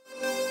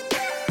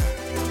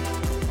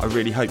 I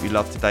really hope you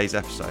loved today's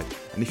episode,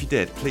 and if you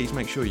did, please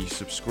make sure you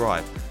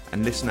subscribe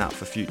and listen out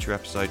for future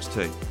episodes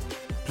too.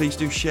 Please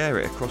do share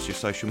it across your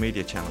social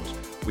media channels.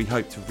 We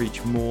hope to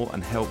reach more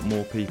and help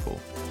more people.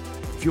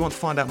 If you want to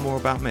find out more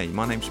about me,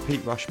 my name's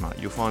Pete Rushmer.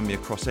 You'll find me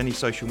across any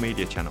social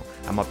media channel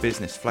and my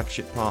business,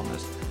 Flagship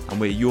Partners, and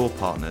we're your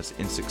partners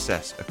in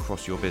success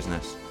across your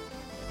business.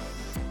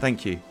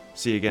 Thank you.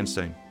 See you again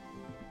soon.